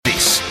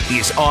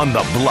is On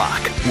the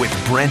Block with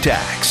Brent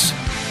Axe.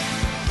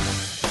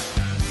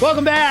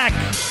 Welcome back.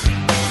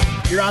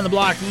 You're On the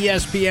Block,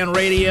 ESPN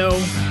Radio.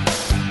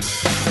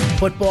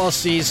 Football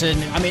season,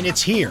 I mean,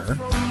 it's here.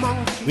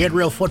 We had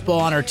real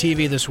football on our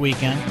TV this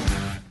weekend.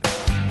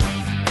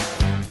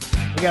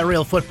 We got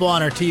real football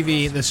on our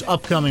TV this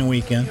upcoming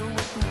weekend.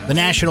 The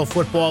National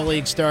Football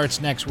League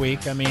starts next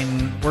week. I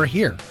mean, we're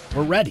here.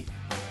 We're ready.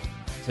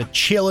 It's a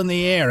chill in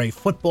the air, a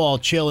football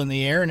chill in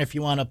the air. And if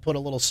you want to put a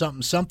little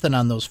something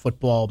on those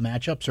football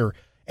matchups or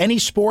any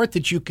sport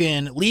that you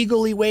can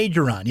legally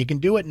wager on, you can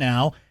do it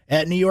now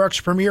at New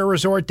York's premier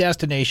resort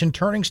destination,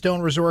 Turning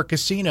Stone Resort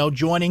Casino,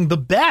 joining the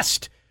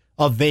best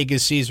of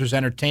Vegas Caesars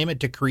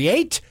Entertainment to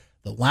create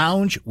the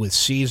Lounge with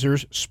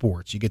Caesars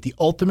Sports. You get the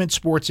ultimate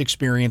sports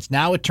experience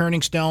now at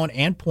Turning Stone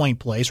and Point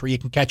Place, where you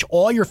can catch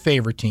all your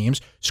favorite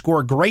teams,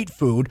 score great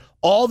food,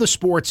 all the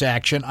sports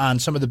action on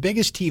some of the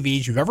biggest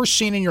TVs you've ever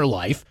seen in your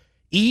life.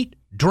 Eat,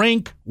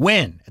 drink,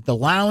 win at the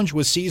Lounge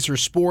with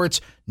Caesars Sports,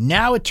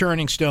 now at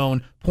Turning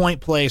Stone, Point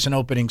Place, and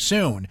opening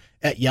soon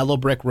at Yellow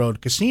Brick Road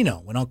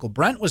Casino. When Uncle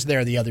Brent was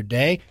there the other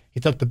day,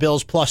 he took the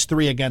Bills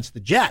 +3 against the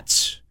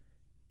Jets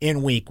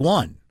in Week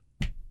 1.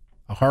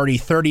 A hearty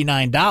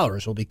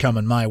 $39 will be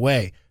coming my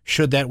way,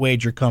 should that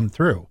wager come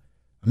through.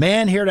 A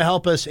man here to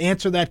help us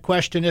answer that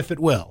question, if it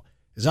will,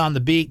 is on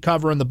the beat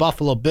covering the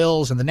Buffalo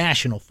Bills and the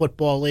National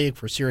Football League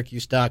for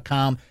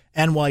Syracuse.com,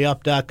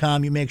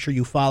 NYUp.com. You make sure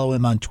you follow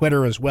him on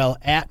Twitter as well,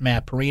 at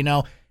Matt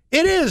Perino.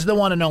 It is the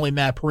one and only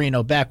Matt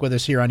Perino back with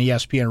us here on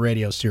ESPN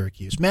Radio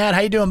Syracuse. Matt, how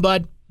you doing,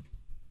 bud?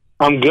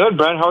 I'm good,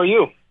 Brent. How are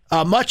you?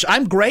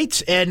 I'm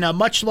great, and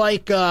much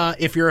like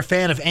if you're a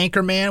fan of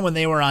Anchorman when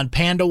they were on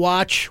Panda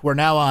Watch, we're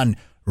now on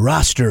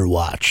Roster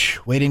Watch,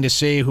 waiting to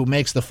see who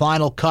makes the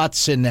final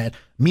cuts in that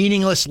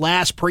meaningless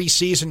last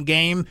preseason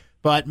game.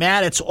 But,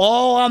 Matt, it's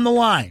all on the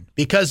line,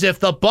 because if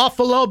the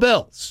Buffalo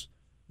Bills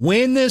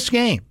win this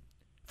game,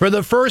 for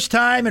the first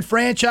time in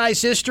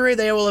franchise history,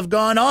 they will have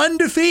gone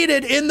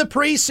undefeated in the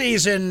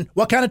preseason.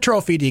 What kind of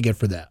trophy do you get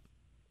for that?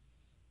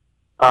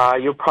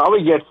 You'll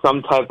probably get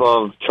some type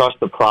of trust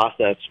the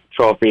process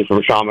trophy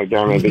from Sean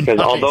McDermott, because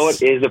nice. Although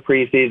it is a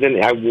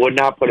preseason, I would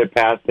not put it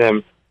past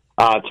him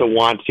to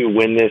want to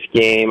win this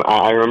game.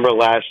 I remember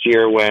last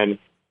year when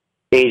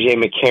A.J.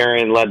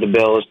 McCarron led the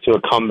Bills to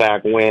a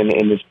comeback win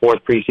in his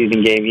fourth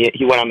preseason game.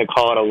 He went on to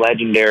call it a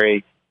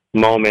legendary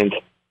moment.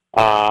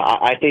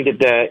 I think that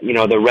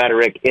the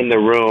rhetoric in the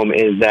room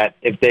is that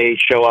if they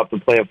show up to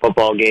play a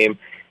football game,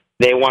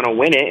 they want to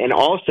win it. And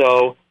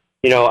also,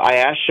 I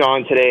asked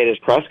Sean today at his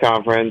press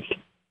conference,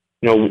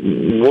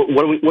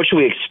 what should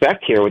we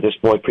expect here with this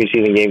fourth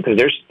preseason game? Because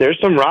there's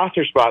some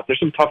roster spots, there's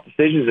some tough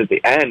decisions at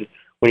the end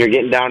when you're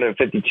getting down to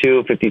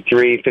 52,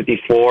 53,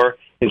 54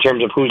 in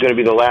terms of who's going to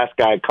be the last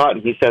guy cut.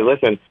 And he said,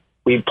 listen,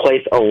 we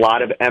place a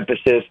lot of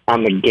emphasis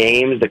on the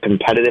games, the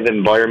competitive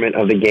environment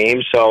of the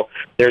game. So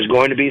there's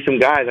going to be some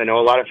guys. I know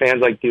a lot of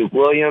fans like Duke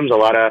Williams, a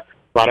lot of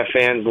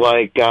fans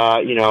like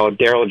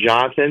Daryl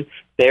Johnson.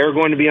 They're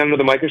going to be under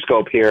the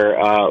microscope here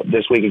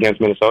this week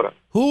against Minnesota.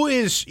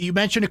 You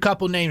mentioned a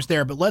couple names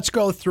there, but let's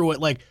go through it.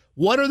 Like,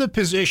 what are the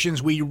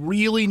positions we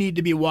really need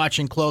to be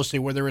watching closely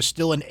where there is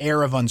still an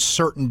air of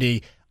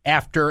uncertainty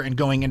after and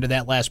going into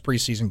that last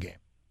preseason game?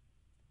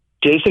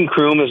 Jason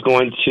Kroom is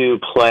going to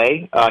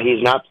play.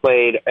 He's not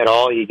played at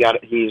all.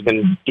 He's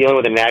been dealing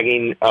with a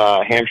nagging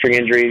hamstring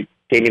injury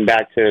dating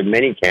back to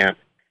minicamp.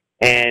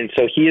 And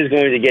so he is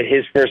going to get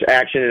his first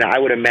action, and I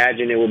would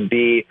imagine it would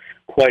be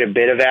quite a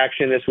bit of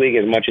action this week,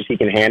 as much as he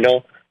can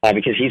handle,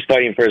 because he's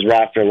fighting for his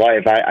roster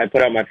life. I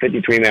put out my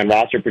 53-man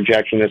roster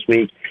projection this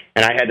week,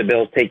 and I had the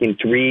Bills taking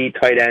 3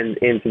 tight ends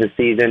into the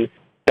season: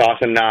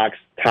 Dawson Knox,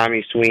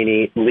 Tommy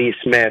Sweeney, Lee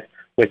Smith,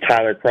 with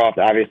Tyler Kroft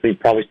obviously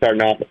probably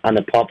starting off on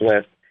the PUP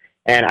list.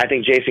 And I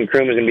think Jason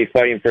Kroom is going to be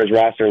fighting for his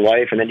roster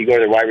life. And then you go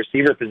to the wide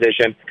receiver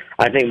position.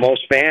 I think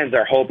most fans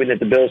are hoping that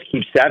the Bills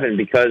keep 7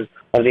 because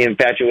of the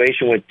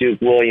infatuation with Duke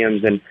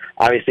Williams. And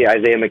obviously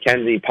Isaiah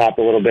McKenzie popped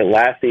a little bit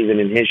last season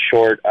in his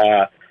short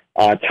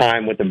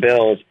time with the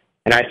Bills.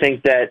 And I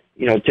think that,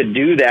 to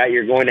do that,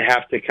 you're going to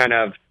have to kind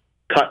of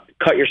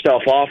cut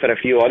yourself off at a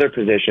few other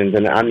positions.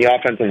 And on the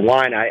offensive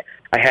line, I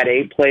had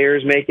 8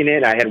 players making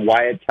it. I had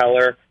Wyatt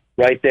Teller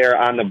right there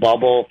on the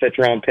bubble,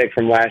 5th-round pick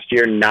from last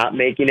year, not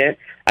making it.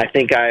 I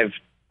think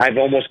I've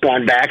almost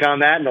gone back on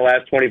that in the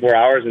last 24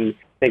 hours and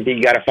think that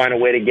you got to find a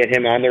way to get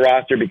him on the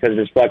roster because of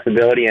his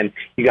flexibility. And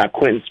you got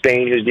Quentin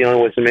Spain, who's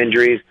dealing with some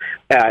injuries.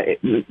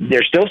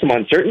 There's still some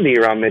uncertainty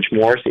around Mitch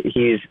Morse.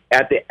 He's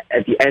at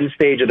the end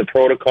stage of the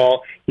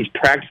protocol. He's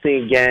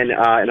practicing again in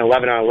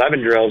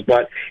 11-on-11 drills.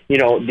 But,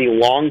 the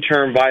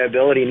long-term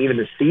viability and even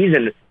the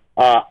season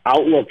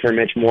outlook for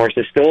Mitch Morse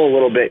is still a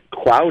little bit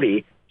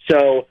cloudy.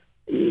 So,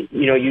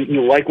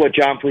 you like what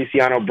John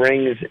Feliciano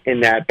brings in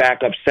that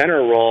backup center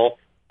role,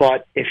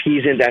 but if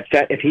he's in that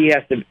set, if he's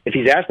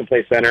asked to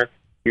play center,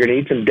 you're going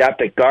to need some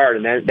depth at guard,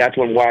 and that's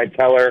when Wyatt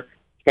Teller,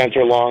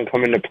 Spencer Long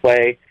come into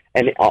play,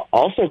 and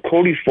also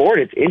Cody Ford.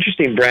 It's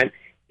interesting, Brent.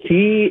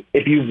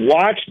 If you've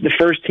watched the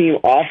first team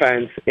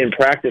offense in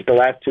practice the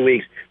last 2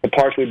 weeks, the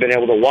parts we've been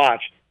able to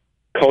watch,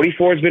 Cody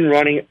Ford's been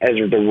running as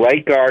the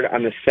right guard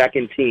on the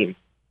second team.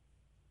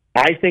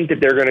 I think that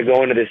they're going to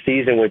go into the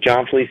season with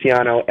John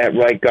Feliciano at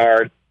right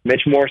guard,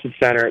 Mitch Morse at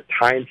center,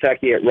 Ty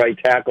Nsekhe at right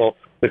tackle,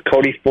 with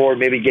Cody Ford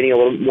maybe getting a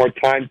little more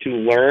time to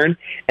learn.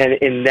 And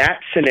in that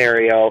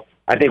scenario,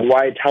 I think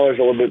Wyatt Teller's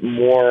a little bit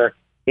more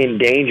in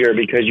danger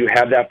because you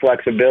have that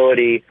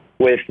flexibility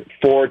with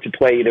Ford to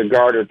play either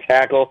guard or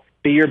tackle,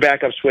 be your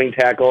backup swing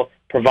tackle,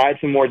 provide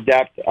some more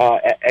depth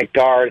at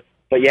guard.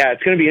 But, yeah,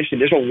 it's going to be interesting.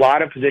 There's a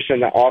lot of position on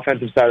the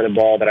offensive side of the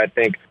ball that I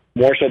think,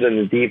 more so than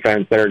the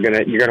defense, that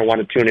you're going to want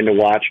to tune in to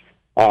watch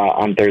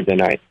on Thursday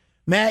night.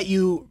 Matt,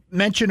 you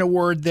mentioned a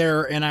word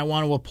there, and I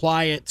want to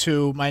apply it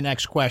to my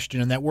next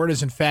question, and that word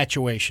is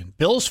infatuation.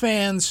 Bills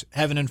fans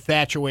have an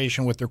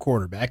infatuation with their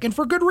quarterback, and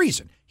for good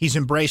reason. He's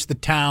embraced the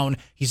town.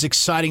 He's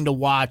exciting to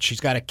watch.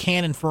 He's got a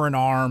cannon for an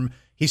arm.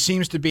 He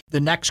seems to be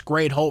the next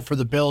great hope for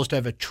the Bills to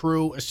have a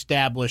true,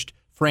 established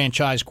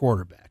franchise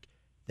quarterback.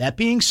 That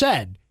being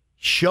said,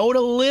 showed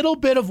a little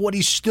bit of what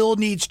he still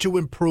needs to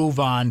improve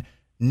on,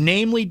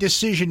 namely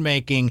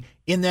decision-making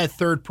in that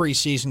third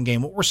preseason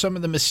game. What were some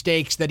of the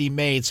mistakes that he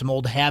made, some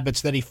old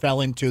habits that he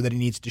fell into that he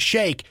needs to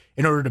shake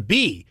in order to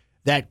be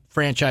that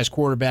franchise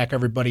quarterback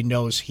everybody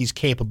knows he's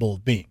capable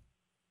of being?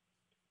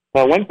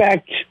 Well, I went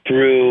back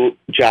through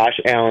Josh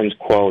Allen's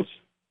quotes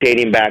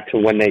dating back to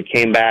when they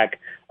came back,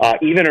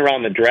 even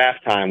around the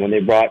draft time when they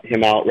brought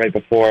him out right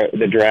before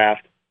the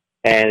draft,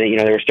 and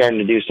they were starting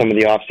to do some of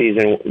the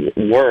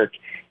offseason work.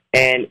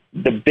 And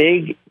the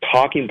big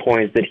talking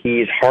points that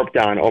he's harped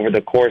on over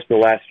the course of the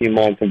last few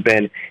months have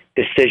been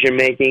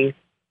decision-making,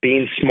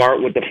 being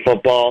smart with the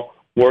football,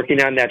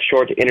 working on that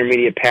short to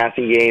intermediate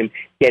passing game,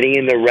 getting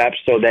in the reps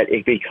so that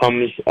it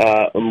becomes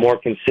a more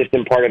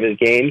consistent part of his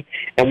game.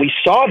 And we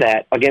saw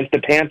that against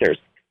the Panthers.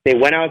 They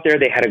went out there.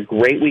 They had a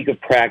great week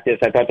of practice.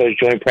 I thought those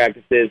joint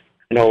practices,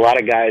 I know a lot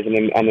of guys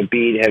on the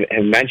beat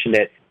have mentioned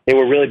it, they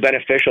were really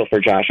beneficial for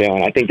Josh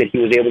Allen. I think that he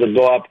was able to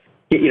go up,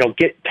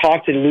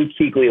 talk to Luke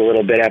Kuechly a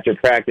little bit after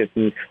practice,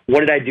 and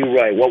what did I do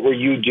right? What were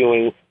you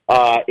doing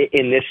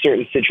in this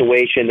certain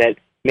situation that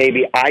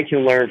maybe I can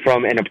learn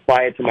from and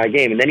apply it to my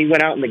game? And then he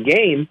went out in the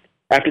game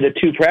after the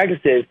two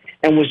practices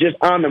and was just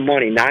on the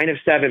money, 9 of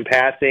 7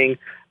 passing,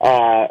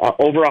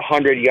 over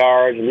 100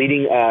 yards,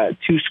 leading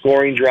 2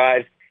 scoring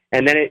drives.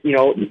 And then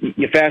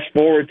you fast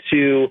forward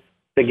to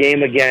the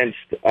game against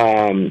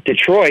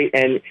Detroit,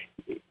 and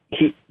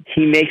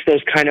he makes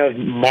those kind of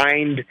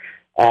mind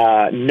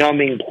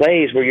numbing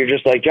plays where you're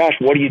just like, Josh,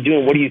 what are you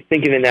doing? What are you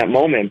thinking in that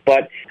moment?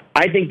 But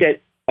I think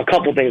that a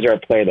couple things are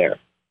at play there.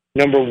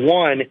 Number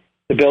one,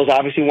 the Bills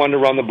obviously wanted to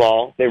run the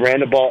ball. They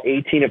ran the ball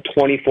 18 of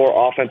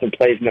 24 offensive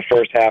plays in the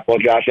first half while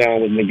Josh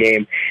Allen was in the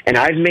game. And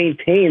I've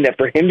maintained that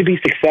for him to be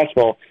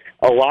successful,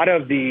 a lot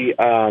of the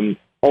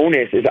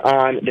onus is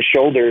on the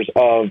shoulders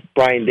of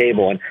Brian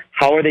Daboll. And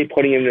how are they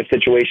putting him in a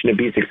situation to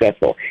be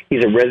successful?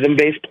 He's a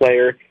rhythm-based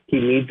player. He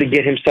needs to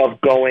get himself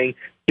going,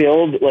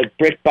 build like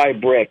brick by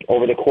brick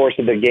over the course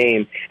of the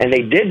game. And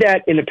they did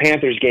that in the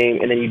Panthers game,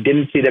 and then you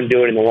didn't see them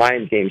do it in the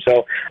Lions game.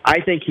 So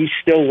I think he's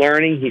still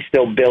learning. He's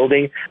still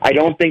building. I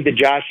don't think the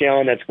Josh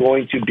Allen that's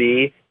going to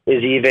be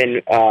is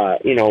even,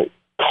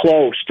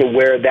 close to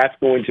where that's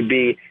going to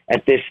be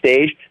at this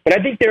stage. But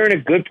I think they're in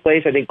a good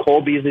place. I think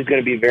Cole Beasley is going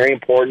to be very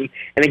important.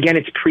 And again,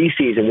 it's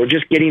preseason. We're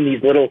just getting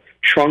these little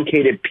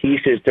truncated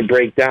pieces to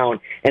break down.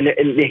 And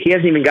he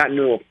hasn't even gotten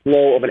into a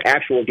flow of an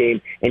actual game.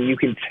 And you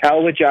can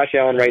tell with Josh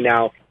Allen right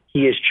now,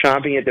 he is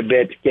chomping at the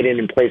bit to get in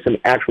and play some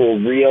actual,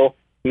 real,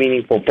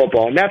 meaningful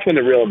football. And that's when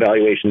the real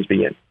evaluations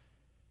begin.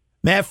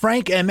 Matt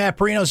Frank and Matt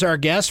Perino's our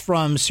guest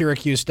from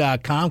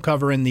Syracuse.com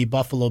covering the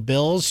Buffalo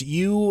Bills.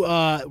 You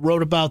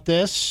wrote about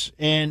this,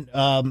 and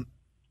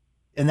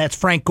that's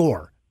Frank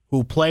Gore,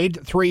 who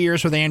played 3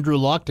 years with Andrew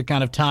Luck to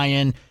kind of tie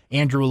in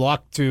Andrew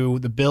Luck to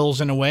the Bills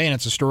in a way, and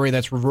it's a story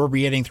that's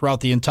reverberating throughout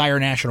the entire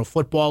National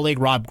Football League.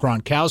 Rob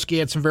Gronkowski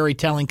had some very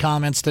telling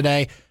comments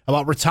today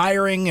about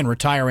retiring and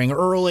retiring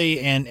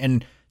early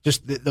and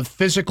just the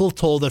physical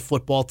toll that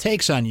football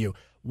takes on you.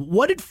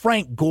 What did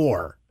Frank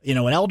Gore, an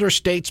elder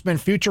statesman,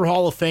 future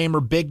Hall of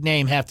Famer, big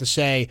name, have to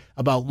say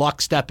about Luck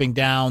stepping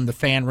down, the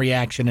fan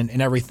reaction,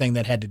 and everything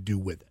that had to do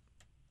with it?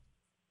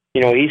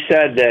 He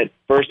said that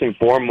first and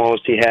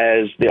foremost, he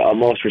has the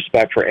utmost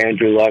respect for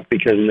Andrew Luck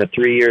because in the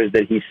 3 years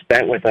that he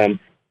spent with him,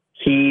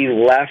 he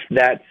left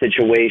that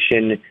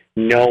situation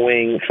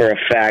knowing for a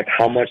fact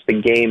how much the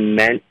game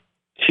meant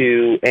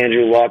to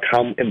Andrew Luck,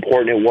 how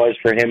important it was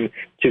for him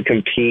to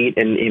compete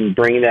and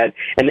bring that.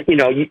 And, you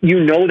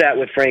know that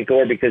with Frank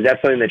Gore because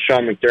that's something that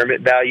Sean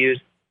McDermott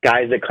values,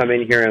 guys that come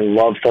in here and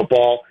love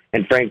football.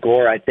 And Frank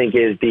Gore, I think,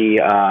 is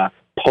the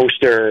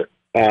poster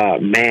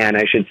man,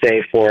 I should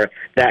say, for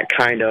that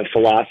kind of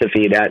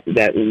philosophy,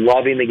 that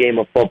loving the game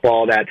of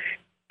football, that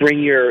bring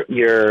your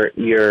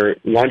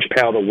lunch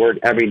pail to work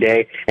every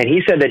day. And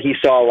he said that he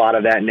saw a lot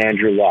of that in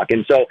Andrew Luck.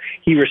 And so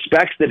he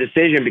respects the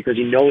decision because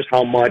he knows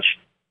how much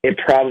it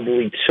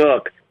probably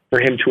took for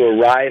him to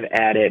arrive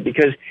at it.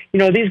 Because,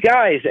 these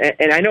guys,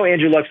 and I know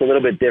Andrew Luck's a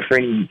little bit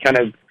different. He kind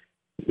of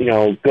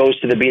goes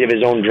to the beat of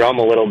his own drum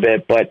a little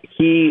bit, but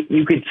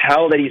you could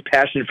tell that he's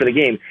passionate for the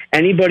game.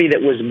 Anybody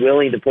that was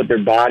willing to put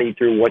their body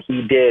through what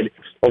he did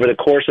over the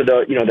course of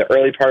the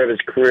early part of his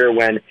career,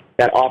 when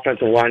that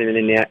offensive line in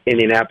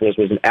Indianapolis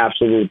was an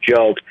absolute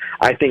joke,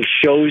 I think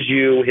shows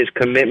you his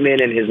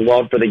commitment and his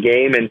love for the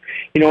game. And,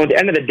 at the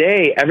end of the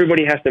day,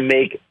 everybody has to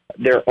make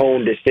their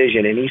own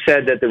decision. And he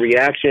said that the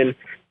reaction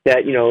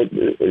that,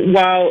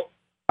 while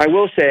I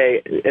will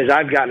say, as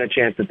I've gotten a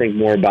chance to think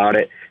more about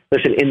it,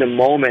 listen, in the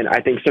moment, I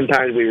think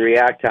sometimes we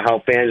react to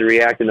how fans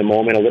react in the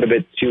moment a little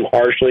bit too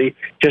harshly,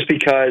 just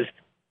because,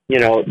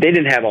 they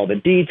didn't have all the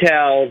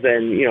details,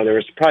 and, there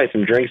was probably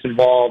some drinks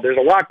involved. There's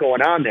a lot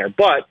going on there.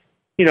 But,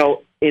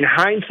 in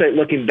hindsight,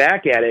 looking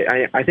back at it,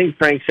 I think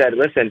Frank said,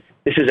 listen,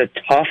 this is a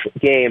tough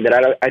game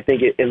that I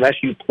think unless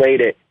you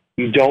played it,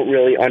 you don't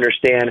really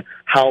understand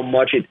how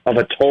much of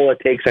a toll it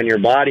takes on your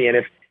body. And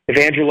if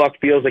Andrew Luck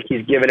feels like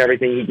he's given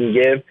everything he can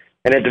give,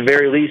 and at the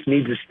very least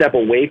needs to step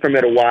away from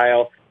it a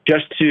while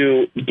just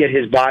to get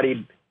his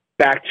body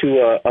back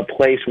to a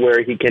place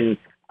where he can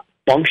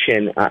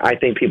function, I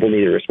think people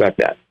need to respect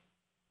that.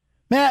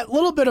 Matt, a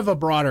little bit of a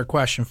broader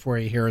question for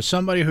you here. As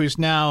somebody who's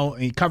now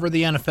covered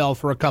the NFL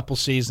for a couple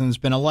seasons,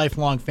 been a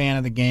lifelong fan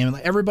of the game,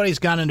 everybody's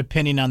got an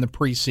opinion on the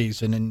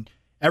preseason, and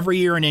every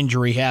year an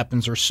injury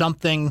happens or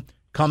something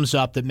comes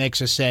up that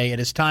makes us say it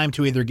is time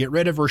to either get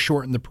rid of or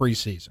shorten the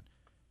preseason.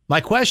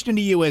 My question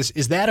to you is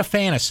that a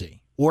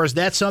fantasy, or is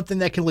that something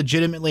that can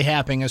legitimately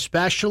happen,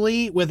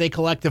 especially with a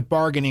collective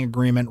bargaining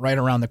agreement right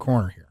around the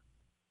corner here?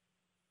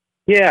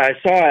 Yeah, I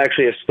saw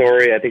actually a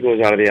story, I think it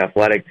was out of The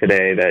Athletic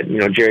today, that,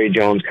 Jerry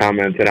Jones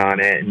commented on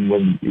it and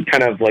was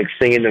kind of like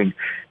singing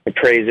the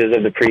praises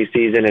of the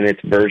preseason and its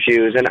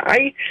virtues. And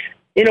I,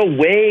 in a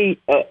way,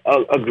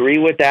 agree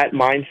with that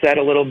mindset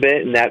a little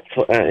bit and that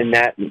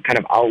kind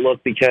of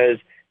outlook, because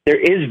there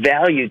is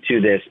value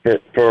to this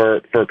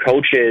for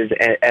coaches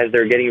as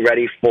they're getting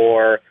ready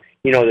for,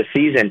 the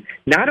season,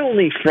 not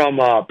only from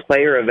a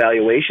player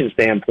evaluation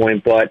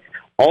standpoint, but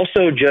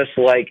also just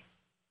like,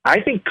 I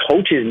think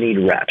coaches need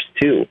reps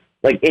too,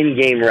 like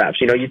in-game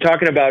reps. You're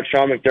talking about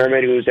Sean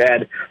McDermott, who's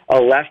had a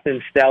less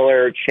than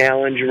stellar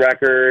challenge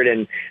record,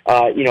 and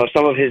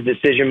some of his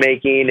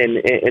decision-making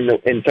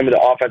and some of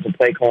the offensive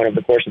play calling over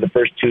the course of the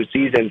first two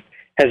seasons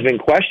has been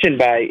questioned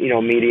by,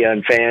 media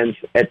and fans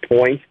at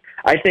points.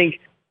 I think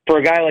for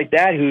a guy like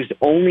that who's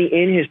only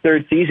in his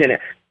third season,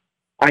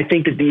 I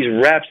think that these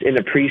reps in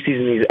the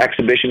preseason, these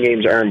exhibition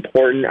games are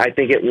important. I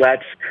think it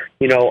lets,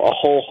 a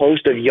whole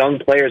host of young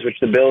players, which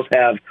the Bills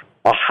have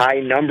a high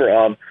number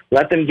of,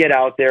 let them get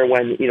out there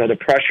when, the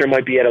pressure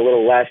might be at a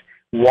little less,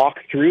 walk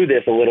through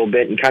this a little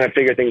bit and kind of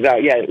figure things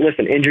out. Yeah,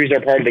 listen, injuries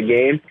are part of the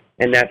game,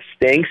 and that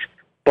stinks.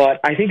 But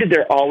I think that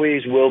there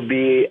always will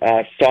be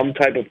some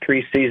type of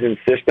preseason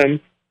system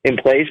in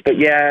place. But,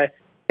 yeah,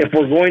 if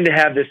we're going to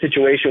have this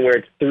situation where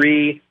it's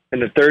 3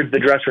 and the third's the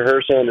dress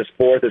rehearsal and this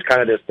fourth is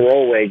kind of this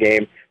throwaway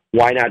game,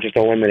 why not just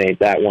eliminate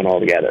that one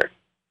altogether?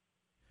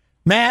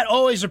 Matt,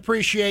 always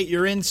appreciate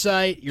your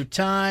insight, your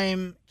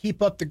time.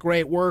 Keep up the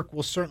great work.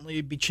 We'll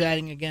certainly be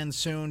chatting again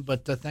soon,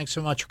 but thanks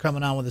so much for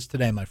coming on with us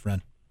today, my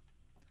friend.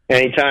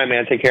 Anytime,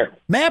 man. Take care.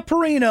 Matt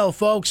Parrino,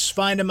 folks.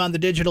 Find him on the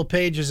digital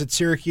pages at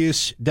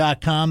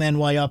Syracuse.com,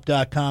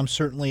 NYUp.com,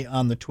 certainly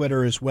on the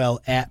Twitter as well,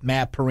 at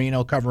Matt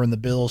Parrino, covering the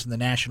Bills in the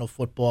National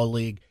Football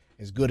League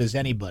as good as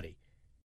anybody